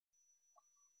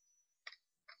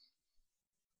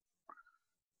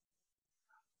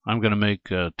I'm going to make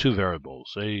two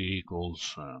variables. A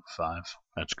equals 5.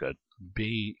 That's good.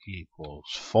 B equals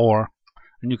 4.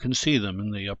 And you can see them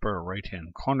in the upper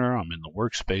right-hand corner. I'm in the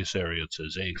workspace area. It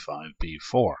says A5,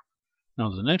 B4. Now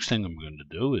the next thing I'm going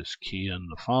to do is key in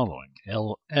the following.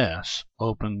 ls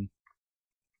open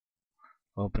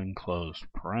close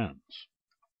parens.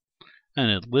 And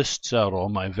it lists out all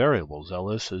my variables.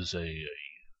 ls is a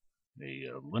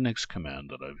Linux command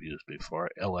that I've used before.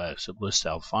 ls, it lists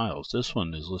out files. This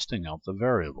one is listing out the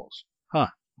variables. What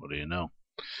do you know?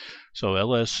 So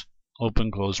ls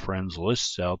open close parens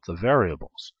lists out the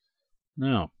variables.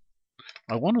 Now,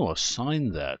 I want to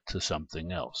assign that to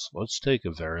something else. Let's take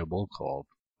a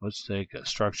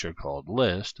structure called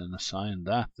list and assign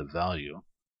that the value,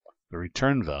 the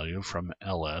return value from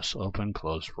ls open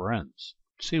close parens.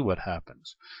 See what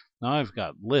happens. Now I've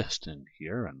got list in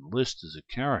here, and list is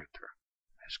a character.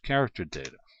 There's character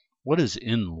data. What is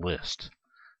in list?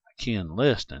 I key in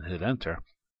list and hit enter.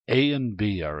 A and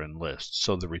B are in list.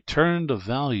 So the returned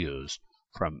values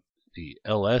from the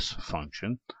ls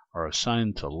function are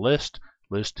assigned to list.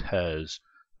 List has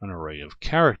an array of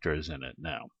characters in it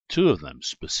now, 2 of them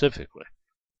specifically.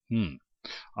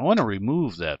 I want to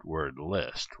remove that word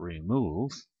list.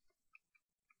 Remove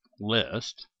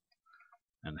list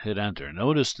and hit enter.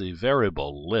 Notice the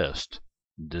variable list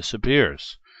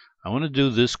disappears. I want to do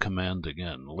this command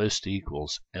again, list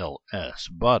equals ls,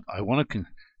 but I want to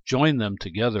join them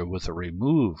together with a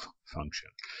remove function.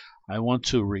 I want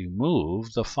to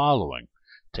remove the following.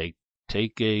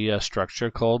 Take a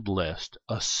structure called list,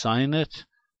 assign it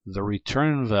the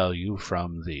return value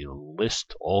from the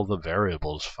list all the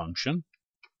variables function,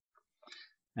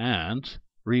 and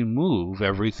remove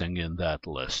everything in that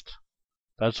list.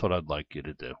 That's what I'd like you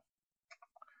to do.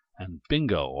 And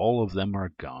bingo, all of them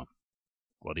are gone.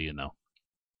 What do you know?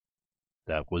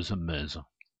 That was amazing.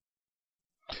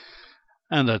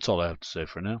 And that's all I have to say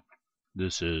for now.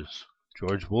 This is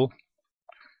George Wool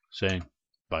saying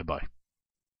bye-bye.